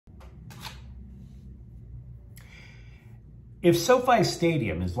If SoFi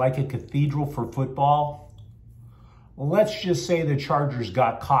Stadium is like a cathedral for football, let's just say the Chargers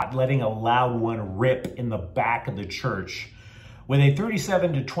got caught letting a loud one rip in the back of the church with a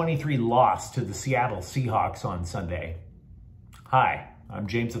 37-23 loss to the Seattle Seahawks on Sunday. Hi, I'm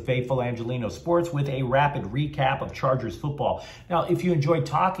James the Faithful Angelino Sports with a rapid recap of Chargers football. Now, if you enjoyed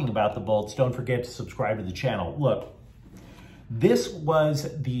talking about the Bolts, don't forget to subscribe to the channel. Look, this was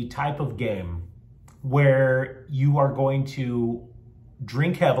the type of game where you are going to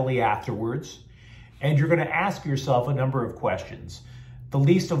drink heavily afterwards, and you're going to ask yourself a number of questions. The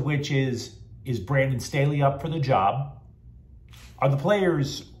least of which is Brandon Staley up for the job? Are the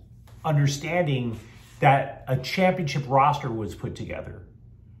players understanding that a championship roster was put together?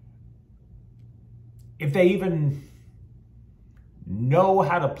 If they even know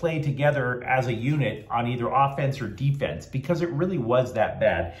how to play together as a unit on either offense or defense, because it really was that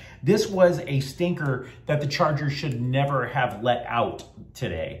bad. This was a stinker that the Chargers should never have let out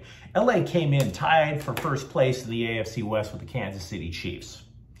today. LA came in tied for first place in the AFC West with the Kansas City Chiefs.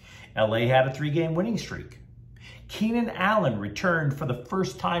 LA had a 3-game winning streak. Keenan Allen returned for the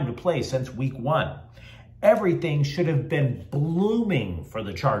first time to play since week 1. Everything should have been blooming for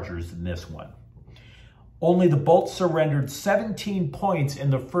the Chargers in this one. Only the Bolts surrendered 17 points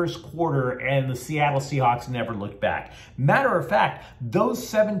in the first quarter, and the Seattle Seahawks never looked back. Matter of fact, those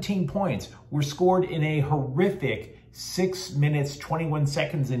 17 points were scored in a horrific 6 minutes, 21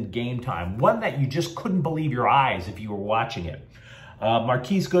 seconds in game time. One that you just couldn't believe your eyes if you were watching it.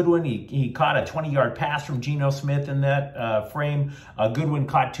 Marquise Goodwin, he caught a 20-yard pass from Geno Smith in that frame. Goodwin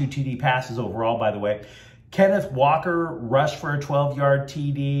caught 2 TD passes overall, by the way. Kenneth Walker rushed for a 12-yard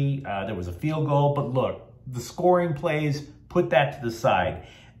TD. There was a field goal, but look, the scoring plays, put that to the side.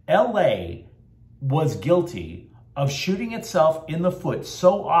 LA was guilty of shooting itself in the foot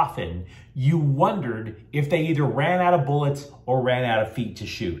so often, you wondered if they either ran out of bullets or ran out of feet to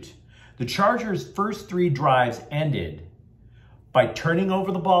shoot. The Chargers' first 3 drives ended by turning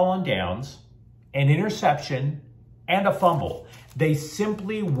over the ball on downs, an interception, and a fumble. They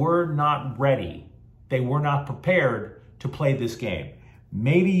simply were not ready. They were not prepared to play this game.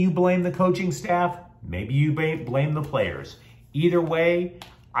 Maybe you blame the coaching staff. Maybe you blame the players. Either way,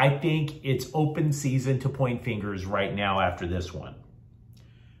 I think it's open season to point fingers right now after this one.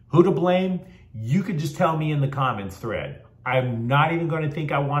 Who to blame? You could just tell me in the comments thread. I'm not even going to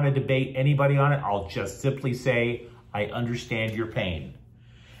think I want to debate anybody on it. I'll just simply say, I understand your pain.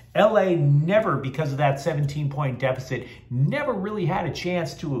 LA never, because of that 17-point deficit, never really had a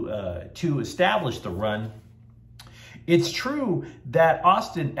chance to establish the run. It's true that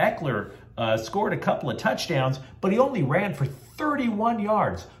Austin Eckler scored a couple of touchdowns, but he only ran for 31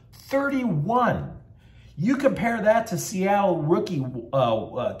 yards. 31. You compare that to Seattle rookie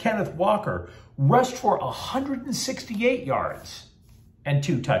Kenneth Walker, rushed for 168 yards and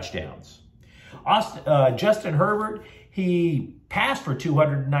 2 touchdowns. Justin Herbert, he passed for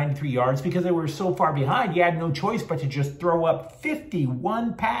 293 yards because they were so far behind, he had no choice but to just throw up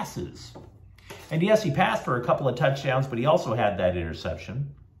 51 passes. And yes, he passed for a couple of touchdowns, but he also had that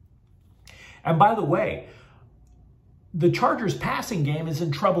interception. And by the way, the Chargers' passing game is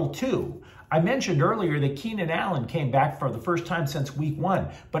in trouble too. I mentioned earlier that Keenan Allen came back for the first time since week 1,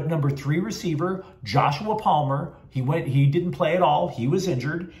 but number 3 receiver, Joshua Palmer, he didn't play at all. He was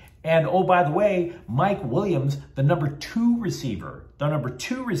injured. And oh, by the way, Mike Williams, the number 2 receiver,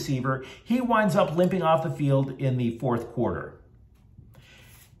 he winds up limping off the field in the 4th quarter.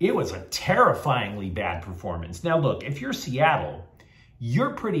 It was a terrifyingly bad performance. Now look, if you're Seattle,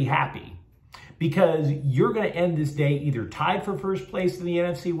 you're pretty happy because you're going to end this day either tied for first place in the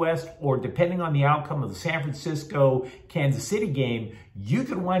NFC West, or depending on the outcome of the San Francisco-Kansas City game, you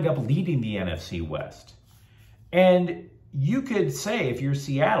could wind up leading the NFC West. And you could say, if you're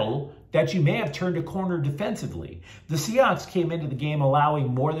Seattle, that you may have turned a corner defensively. The Seahawks came into the game allowing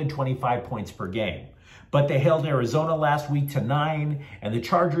more than 25 points per game, but they held Arizona last week to 9, and the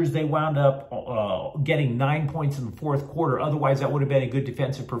Chargers, they wound up getting 9 points in the 4th quarter. Otherwise, that would have been a good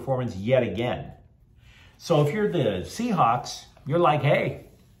defensive performance yet again. So if you're the Seahawks, you're like, hey,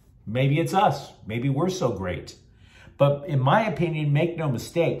 maybe it's us. Maybe we're so great. But in my opinion, make no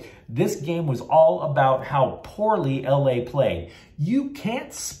mistake, this game was all about how poorly LA played. You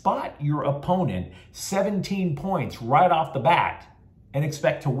can't spot your opponent 17 points right off the bat and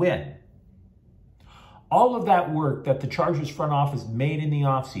expect to win. All of that work that the Chargers front office made in the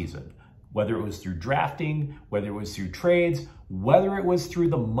offseason, whether it was through drafting, whether it was through trades, whether it was through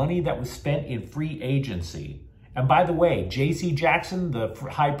the money that was spent in free agency. And by the way, J.C. Jackson, the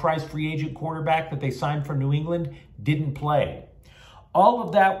high-priced free agent quarterback that they signed from New England, didn't play. All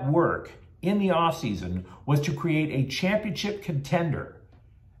of that work in the offseason was to create a championship contender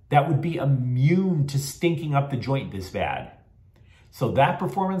that would be immune to stinking up the joint this bad. So that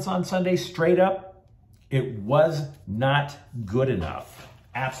performance on Sunday, straight up, it was not good enough.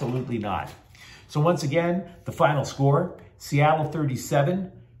 Absolutely not. So once again, the final score, Seattle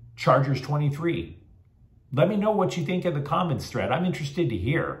 37, Chargers 23. Let me know what you think in the comments thread. I'm interested to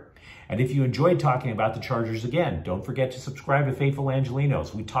hear. And if you enjoyed talking about the Chargers again, don't forget to subscribe to Faithful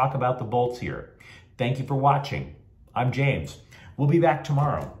Angelinos. We talk about the Bolts here. Thank you for watching. I'm James. We'll be back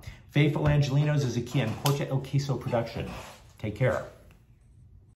tomorrow. Faithful Angelinos is a Corte El Queso production. Take care.